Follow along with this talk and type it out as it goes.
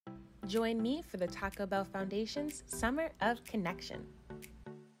Join me for the Taco Bell Foundation's Summer of Connection.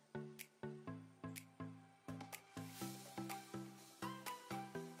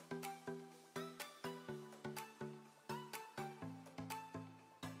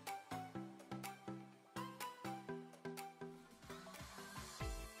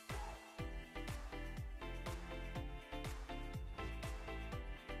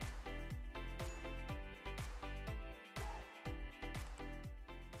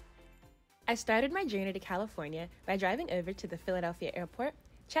 I started my journey to California by driving over to the Philadelphia airport,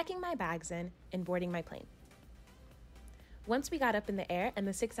 checking my bags in, and boarding my plane. Once we got up in the air and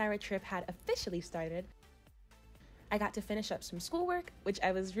the 6-hour trip had officially started, I got to finish up some schoolwork, which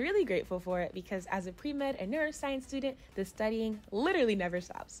I was really grateful for because as a pre-med and neuroscience student, the studying literally never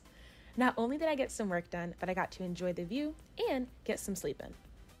stops. Not only did I get some work done, but I got to enjoy the view and get some sleep in.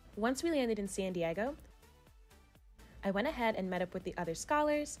 Once we landed in San Diego, I went ahead and met up with the other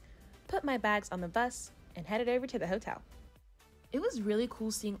scholars, put my bags on the bus, and headed over to the hotel. It was really cool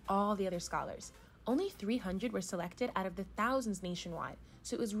seeing all the other scholars. Only 300 were selected out of the thousands nationwide,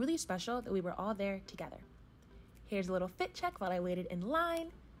 so it was really special that we were all there together. Here's a little fit check while I waited in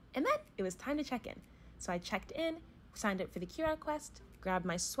line, and then it was time to check in. So I checked in, signed up for the QR quest, grabbed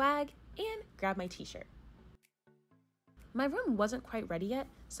my swag, and grabbed my t-shirt. My room wasn't quite ready yet,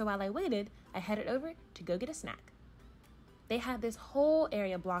 so while I waited, I headed over to go get a snack. They had this whole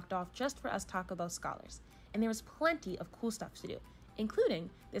area blocked off just for us Taco Bell scholars, and there was plenty of cool stuff to do, including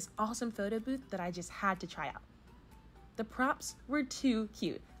this awesome photo booth that I just had to try out. The props were too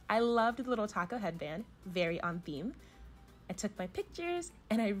cute. I loved the little taco headband, very on theme. I took my pictures,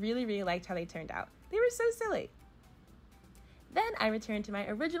 and I really liked how they turned out. They were so silly. Then I returned to my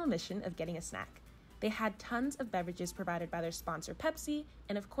original mission of getting a snack. They had tons of beverages provided by their sponsor Pepsi,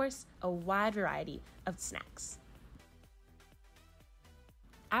 and of course, a wide variety of snacks.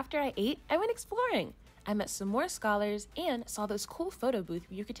 After I ate, I went exploring. I met some more scholars and saw those cool photo booths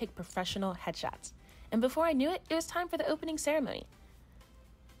where you could take professional headshots. And before I knew it, it was time for the opening ceremony.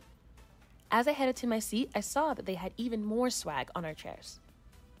 As I headed to my seat, I saw that they had even more swag on our chairs.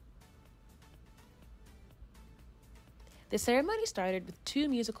 The ceremony started with 2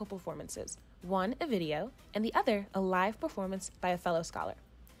 musical performances, one a video and the other a live performance by a fellow scholar.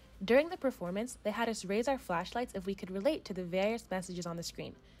 During the performance, they had us raise our flashlights if we could relate to the various messages on the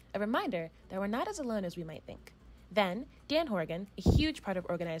screen, a reminder that we're not as alone as we might think. Then, Dan Horgan, a huge part of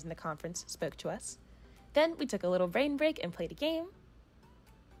organizing the conference, spoke to us. Then we took a little brain break and played a game.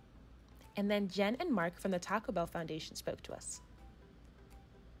 And then Jen and Mark from the Taco Bell Foundation spoke to us.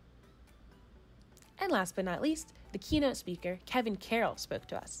 And last but not least, the keynote speaker, Kevin Carroll, spoke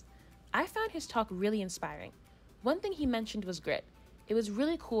to us. I found his talk really inspiring. One thing he mentioned was grit. It was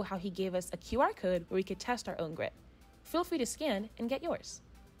really cool how he gave us a QR code where we could test our own grit. Feel free to scan and get yours.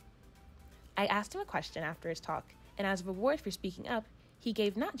 I asked him a question after his talk, and as a reward for speaking up, he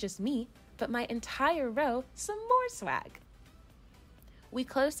gave not just me, but my entire row some more swag. We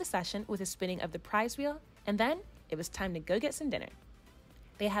closed the session with a spinning of the prize wheel, and then it was time to go get some dinner.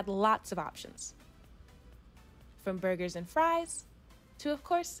 They had lots of options, from burgers and fries to, of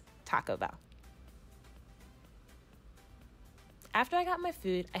course, Taco Bell. After I got my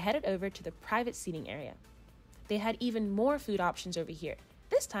food, I headed over to the private seating area. They had even more food options over here,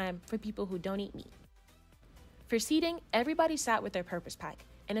 this time for people who don't eat meat. For seating, everybody sat with their purpose pack,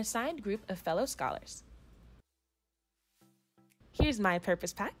 an assigned group of fellow scholars. Here's my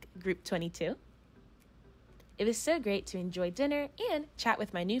purpose pack, Group 22. It was so great to enjoy dinner and chat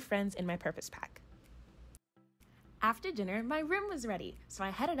with my new friends in my purpose pack. After dinner, my room was ready, so I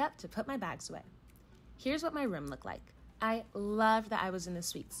headed up to put my bags away. Here's what my room looked like. I loved that I was in the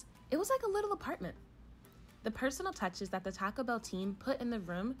suites. It was like a little apartment. The personal touches that the Taco Bell team put in the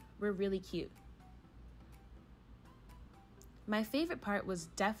room were really cute. My favorite part was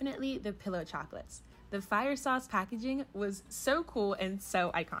definitely the pillow chocolates. The fire sauce packaging was so cool and so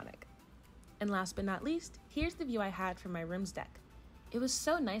iconic. And last but not least, here's the view I had from my room's deck. It was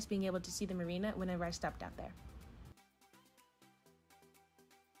so nice being able to see the marina whenever I stepped out there.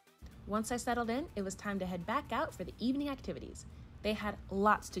 Once I settled in, it was time to head back out for the evening activities. They had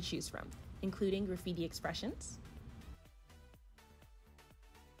lots to choose from, including graffiti expressions,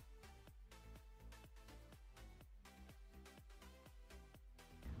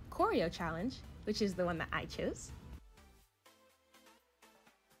 choreo challenge, which is the one that I chose,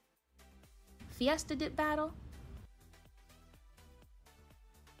 fiesta dip battle,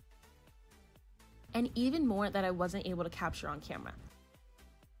 and even more that I wasn't able to capture on camera.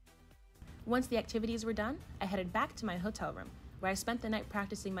 Once the activities were done, I headed back to my hotel room, where I spent the night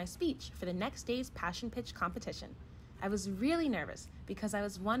practicing my speech for the next day's passion pitch competition. I was really nervous because I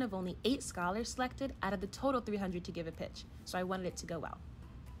was one of only 8 scholars selected out of the total 300 to give a pitch, so I wanted it to go well.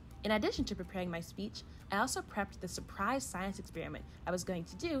 In addition to preparing my speech, I also prepped the surprise science experiment I was going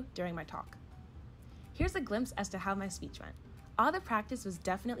to do during my talk. Here's a glimpse as to how my speech went. All the practice was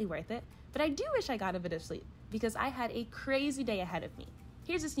definitely worth it, but I do wish I got a bit of sleep because I had a crazy day ahead of me.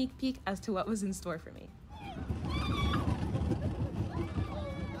 Here's a sneak peek as to what was in store for me.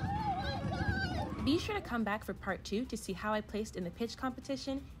 Be sure to come back for part 2 to see how I placed in the pitch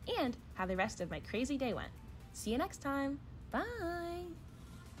competition and how the rest of my crazy day went. See you next time. Bye!